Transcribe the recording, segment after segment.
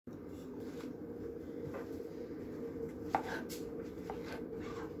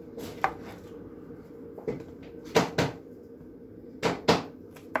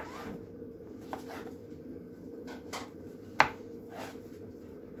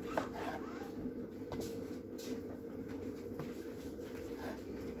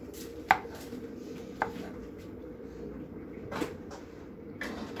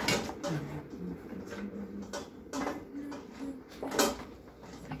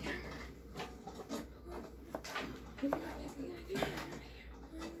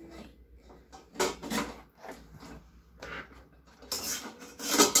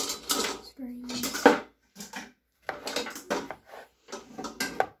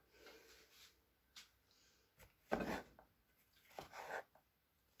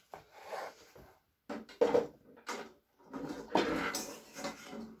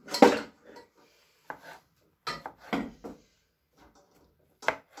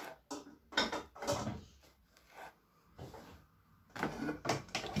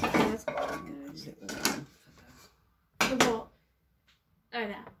What? Oh,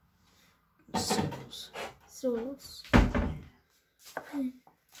 that. Sauce. Sauce.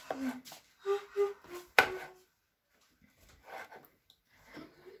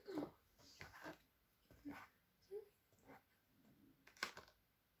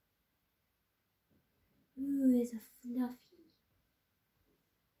 Ooh, there's a fluffy.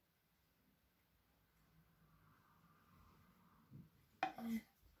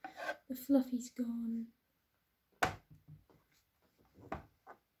 The fluffy's gone.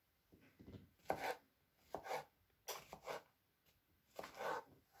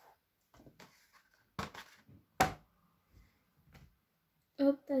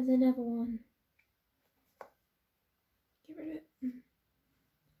 Oh, there's another one. Get rid of it.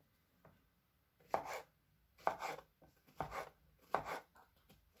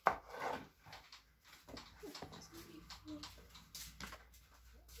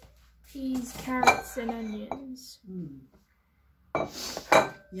 Peas, carrots and onions.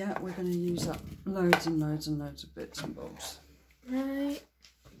 Yeah, we're going to use up loads and loads and loads of bits and bobs. Right.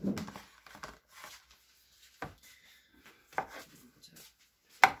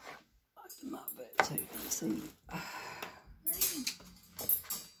 Light them up a bit so you can see.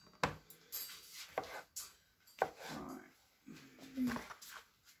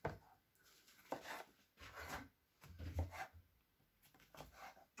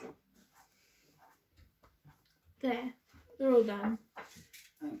 There. They're all done.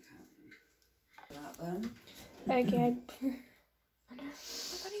 Okay. That then. Okay.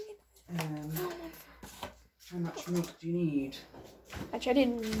 How much milk do you need? Actually, I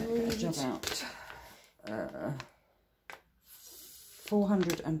didn't read. About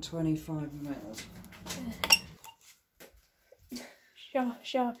 425 ml.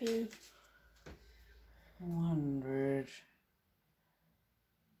 Sharpie. 400.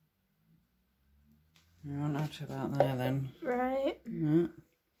 You're not about there then. Right. Yeah.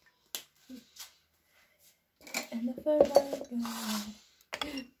 And the phone line goes.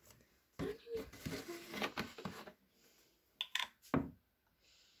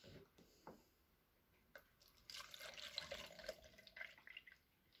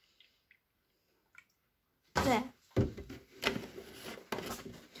 There.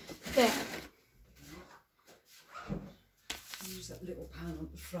 There. Use that little pan on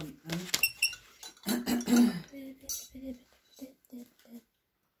the front then.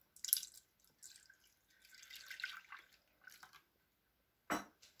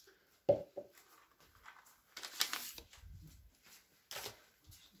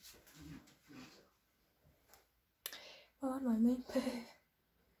 One moment.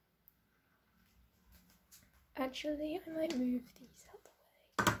 Actually, I might move these out the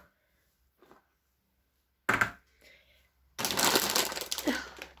way.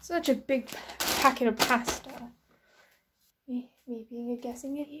 Such a big packet of pasta. Me being a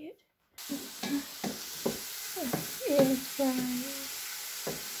guessing idiot. It's right.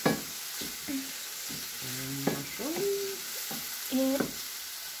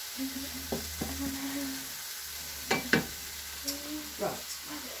 Right,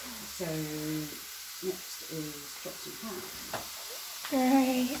 so next is chops and ham.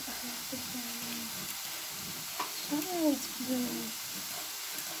 Right. Oh, it's blue.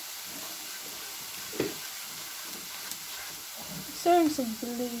 It's showing some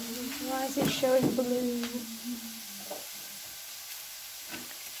blue. Why is it showing blue?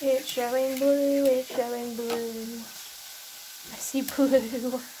 It's showing blue, it's showing blue. I see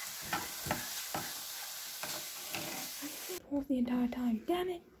blue. All the entire time. Damn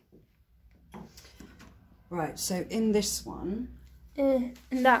it. Right, so in this one. And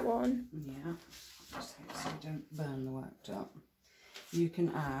that one. Yeah. so you don't burn the worktop. You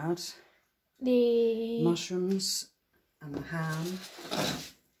can add the mushrooms and the ham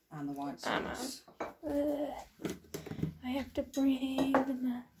and the white sauce. I have to bring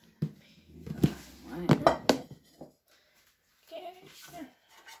them. Right. Okay.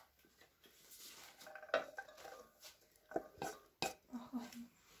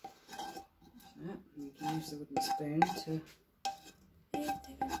 So you can use the wooden spoon to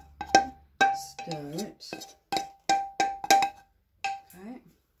stir it. Okay.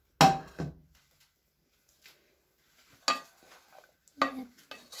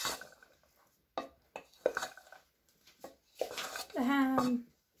 The ham.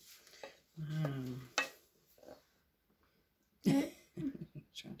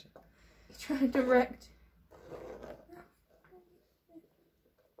 Try to direct.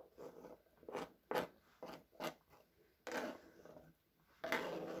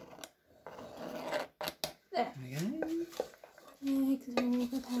 There. There we go. Mix all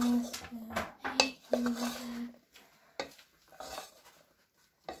the pasta.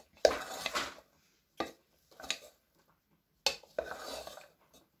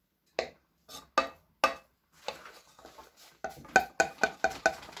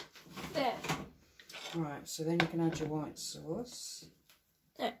 There. Right, so then you can add your white sauce.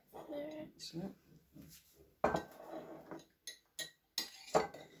 There. So,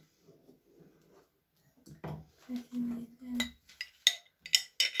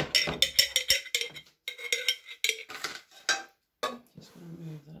 just going to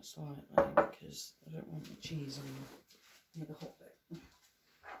move that slightly because I don't want the cheese on the hot bit.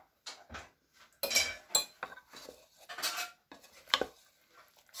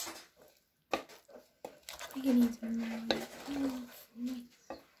 I think I need some more.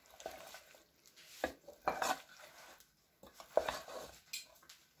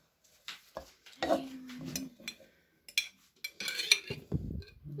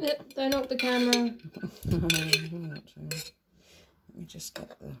 Don't knock the camera. Let me just get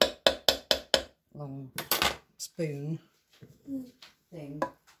the long spoon thing.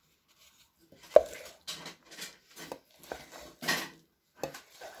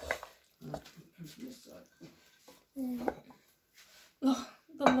 Oh,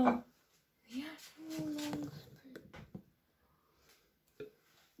 the long. Yeah, long.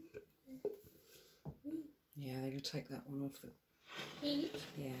 Yeah, you'll take that one off the. Eat.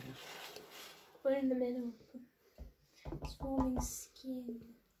 Yeah. Put it in the middle. It's forming skin.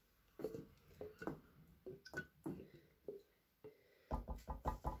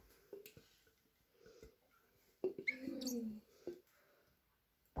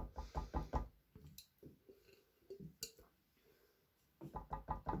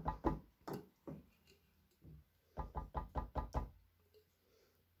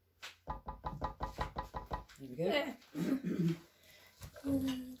 There we go. Yeah.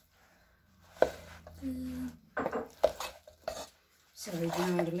 So we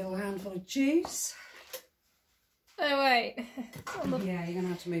can add a little handful of cheese. Oh wait. Yeah, you're going to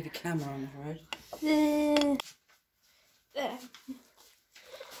have to move your camera on, right? There.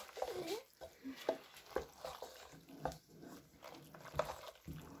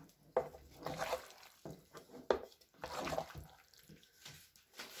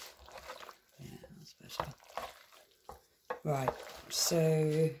 Yeah, that's better. Right,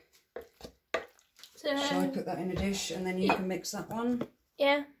 so shall I put that in a dish and then you can mix that one?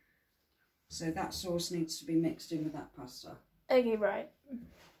 Yeah. So that sauce needs to be mixed in with that pasta. Okay, right.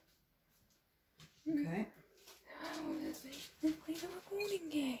 Okay. Oh, let's play the recording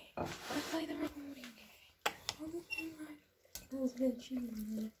game. Let's play the recording game. Oh, that was a bit of cheese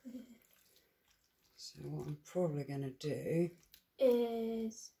in there. So what I'm probably going to do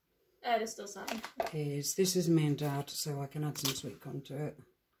Is there's still some. is, this is me and Dad, so I can add some sweet corn to it.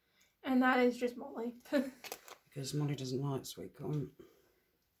 And that is just Molly. Because Molly doesn't like sweet corn.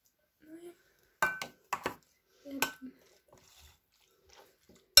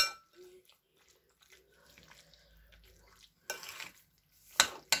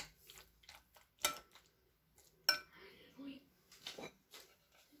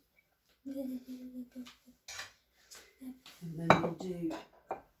 And then we'll do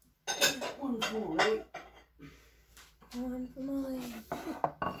one for Molly. One for Molly.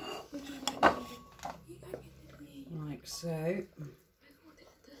 Like so.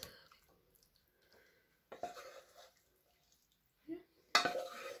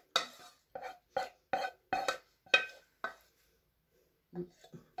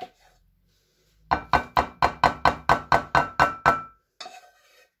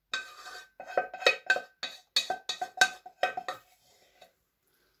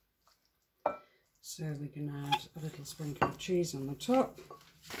 So we can add a little sprinkle of cheese on the top.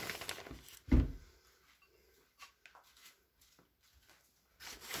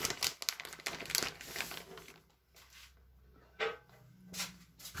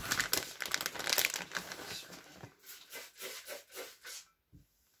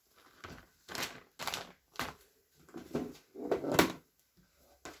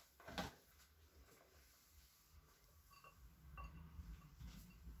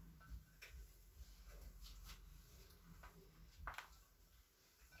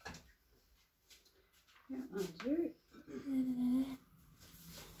 Yeah, that'll do.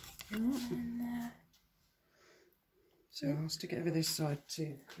 So I'll stick it over this side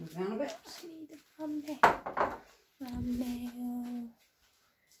to cool down a bit. I need a thumbnail.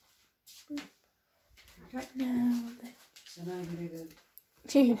 Okay. No. So now you can do the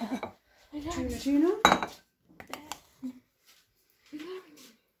Tuna. tuna.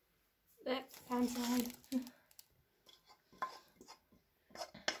 There, pan side.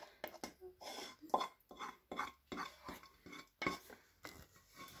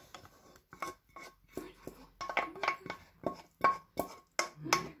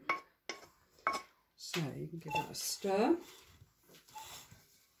 So you can give that a stir.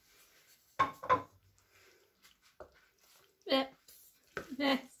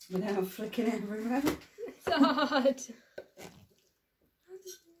 Yes. Without flicking it everywhere. It's hard.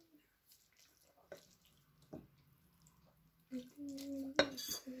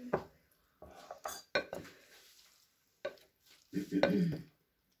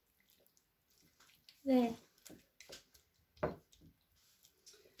 There.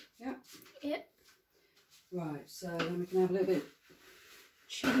 Yeah. Yep. Right, so then we can have a little bit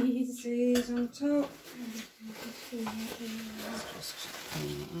Cheese. on top. Just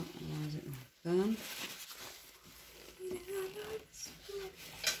clean that up, otherwise it will burn.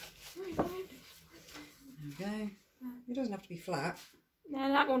 There we go. It doesn't have to be flat. No,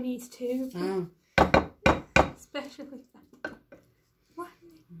 that one needs two. Oh. Especially that. What?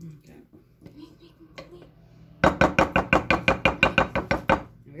 Okay.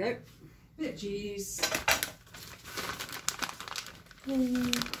 There we go. Bit of cheese.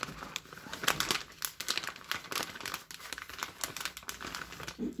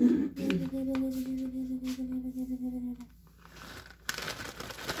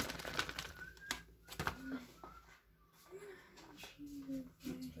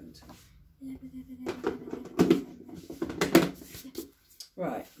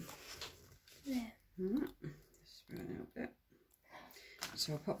 Right. Just spread it out a bit.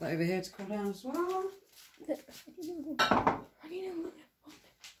 So I'll pop that over here to cool down as well.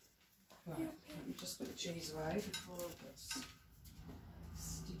 Right, let me just put the cheese away before it gets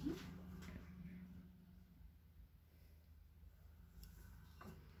sticky.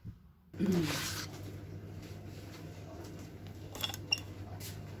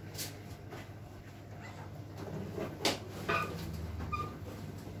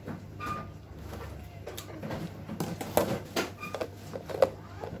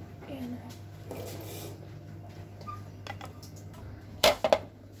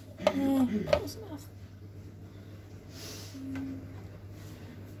 Close enough.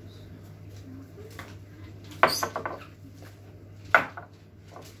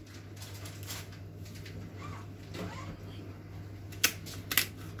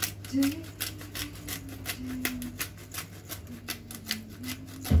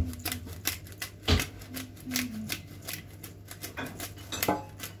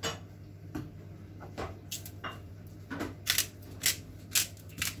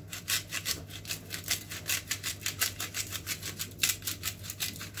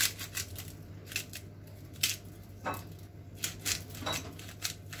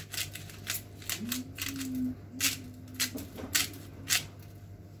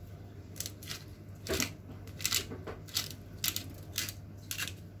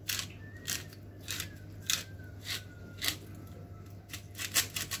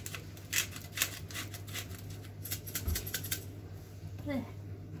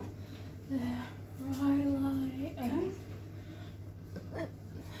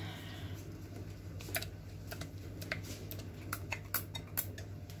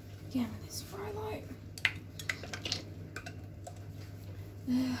 Yeah, this fry light.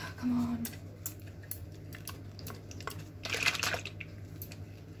 Come on.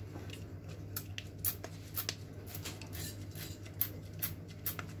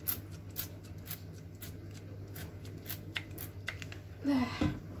 There.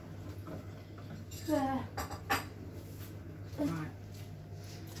 There. Right.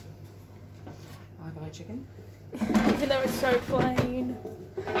 Bye bye chicken. Even though it's so plain.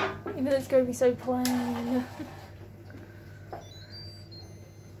 Even though it's going to be so plain.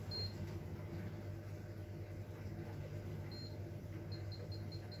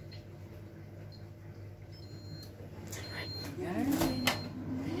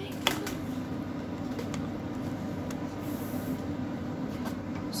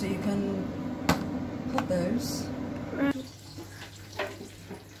 So you can put those.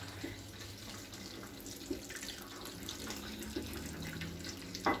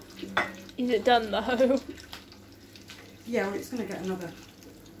 Is it done though? Yeah, well, it's going to get another.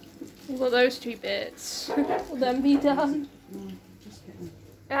 Well, those two bits will then be done. Just getting.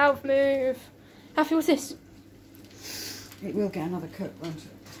 Out, move. Happy with this? It will get another coat, won't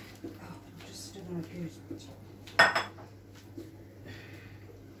it? Oh, I'm just still on a goose.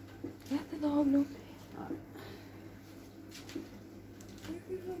 Get the dog, no.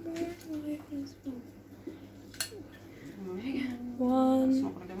 One. It's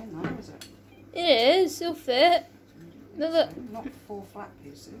not going to go in there, is it? It is. It'll fit. Look. Not 4 flat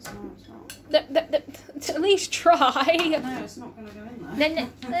pieces. No, it's not. At least try. No, it's not going to go in there.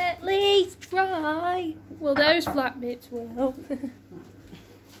 No, at least try. Well, those flat bits will.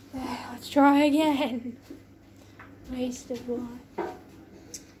 Let's try again. Waste of life.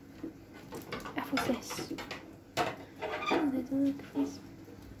 Apple this.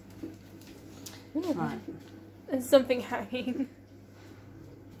 Right. There's something hanging.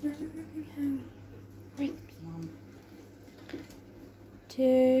 1,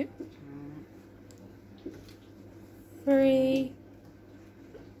 2, 3,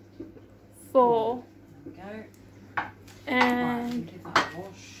 4. There we go. And right, give that a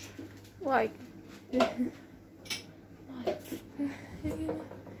wash. like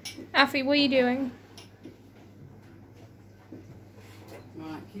Afi, what are you doing?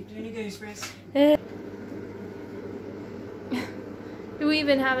 Right, keep doing your gooseberries. Do we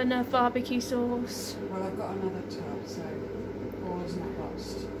even have enough barbecue sauce? Well, I've got another tub, so all is not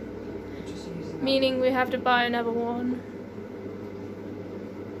lost. I'm just using that. Meaning we have to buy another one.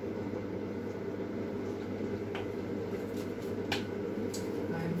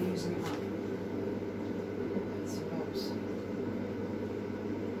 I'm using it up. That's the bobs.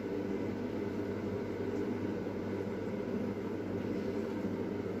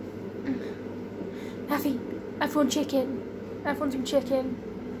 Afi, I've won chicken. I've won some chicken.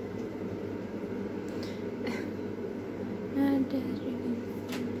 And chicken.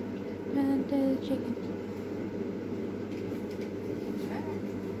 And chicken.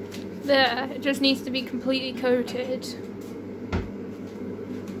 There, it just needs to be completely coated.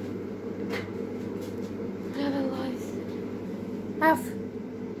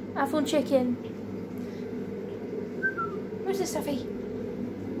 I've won chicken. Where's the stuffy?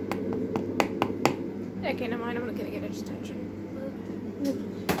 Okay, never mind, I'm not gonna get its attention.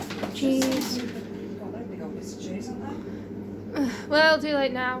 Cheese. Got that big old piece of cheese, haven't they? Well, too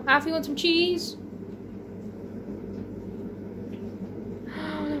late now. Alfie, want some cheese?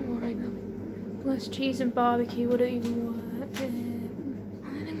 Oh, don't worry about it. Less cheese and barbecue would even work.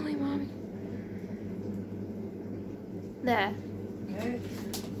 There. Okay.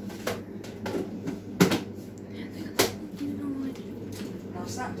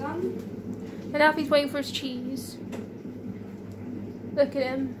 That's that done. And Alfie's waiting for his cheese. Look at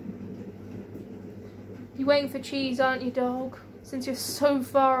him. You're waiting for cheese, aren't you, dog? Since you're so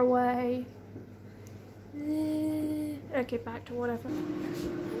far away. Okay, back to whatever.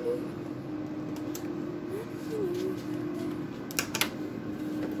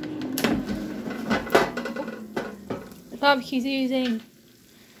 The barbecue's using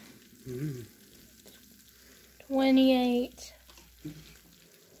 28.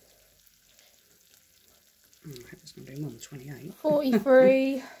 It's going to be more than 28.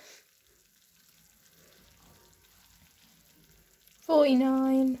 43.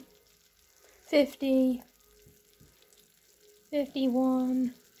 49. 50.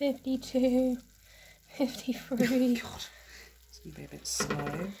 51. 52. 53. God, it's going to be a bit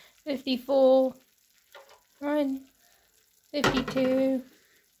slow. 54. Right. 52.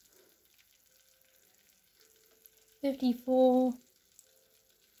 54.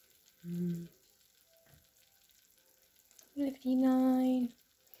 59.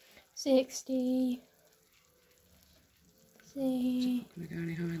 60. It's not going to go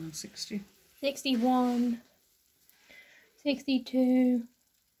any higher than 60. 61. 62.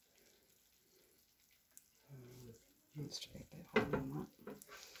 Needs to be a bit higher than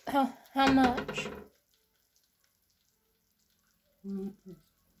that. How much?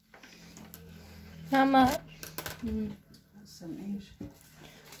 How much? That's 70-ish.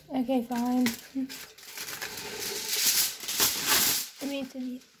 Okay, fine. It needs to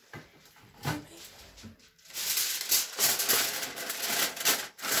be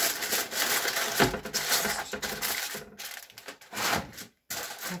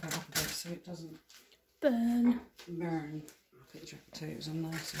potatoes on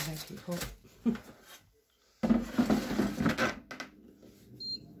there so they keep hot.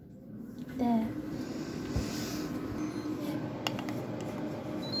 There.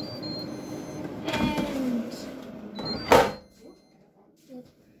 And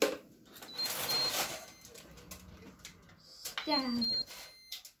stab.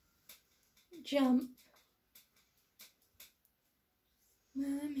 Jump.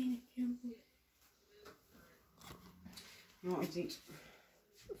 Well, I mean, jump. What is it?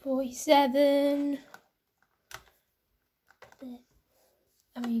 47. There.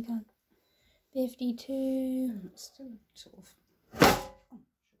 Oh, you gone? 52. It's still sort of.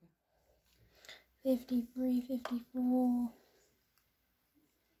 53, 54.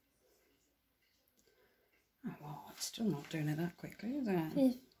 Oh, well, it's still not doing it that quickly, is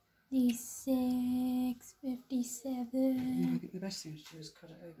it? 56, 57. I think the best thing to do is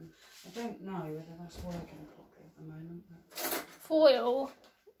cut it open. I don't know whether that's working properly at the moment. But Foil?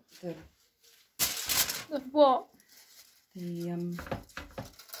 the Of what? 59.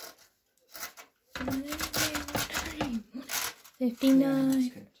 yeah, that's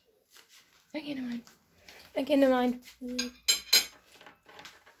good. Okay, never mind. Okay, never mind. It's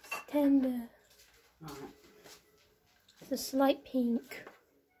tender. Right. It's a slight pink.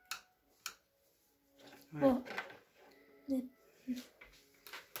 Right. What?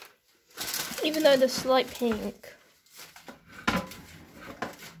 Even though the slight pink.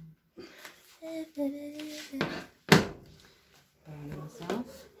 Burn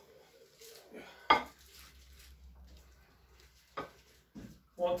myself.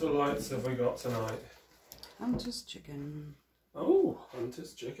 What delights have we got tonight? Hunter's chicken. Oh,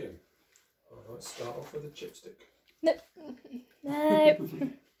 Hunter's chicken. Oh, let's start off with a chipstick. No. No.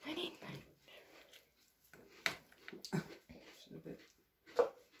 I need Just a bit.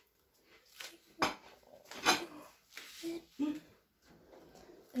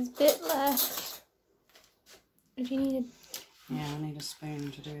 There's a bit left. If you need a... Yeah, I need a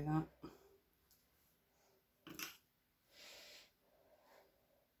spoon to do that.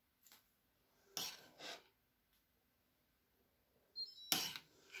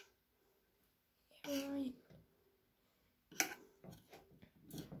 Right.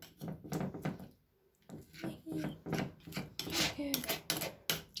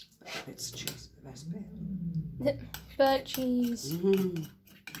 Bits of cheese, the best bit. Burnt cheese. Mm-hmm.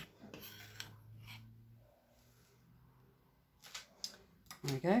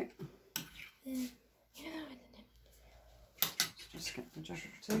 There we go. Just get the jug of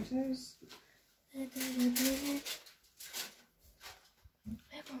potatoes.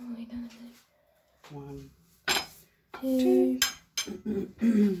 One, 2. two. What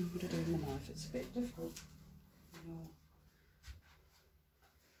do I do with my knife? It's a bit difficult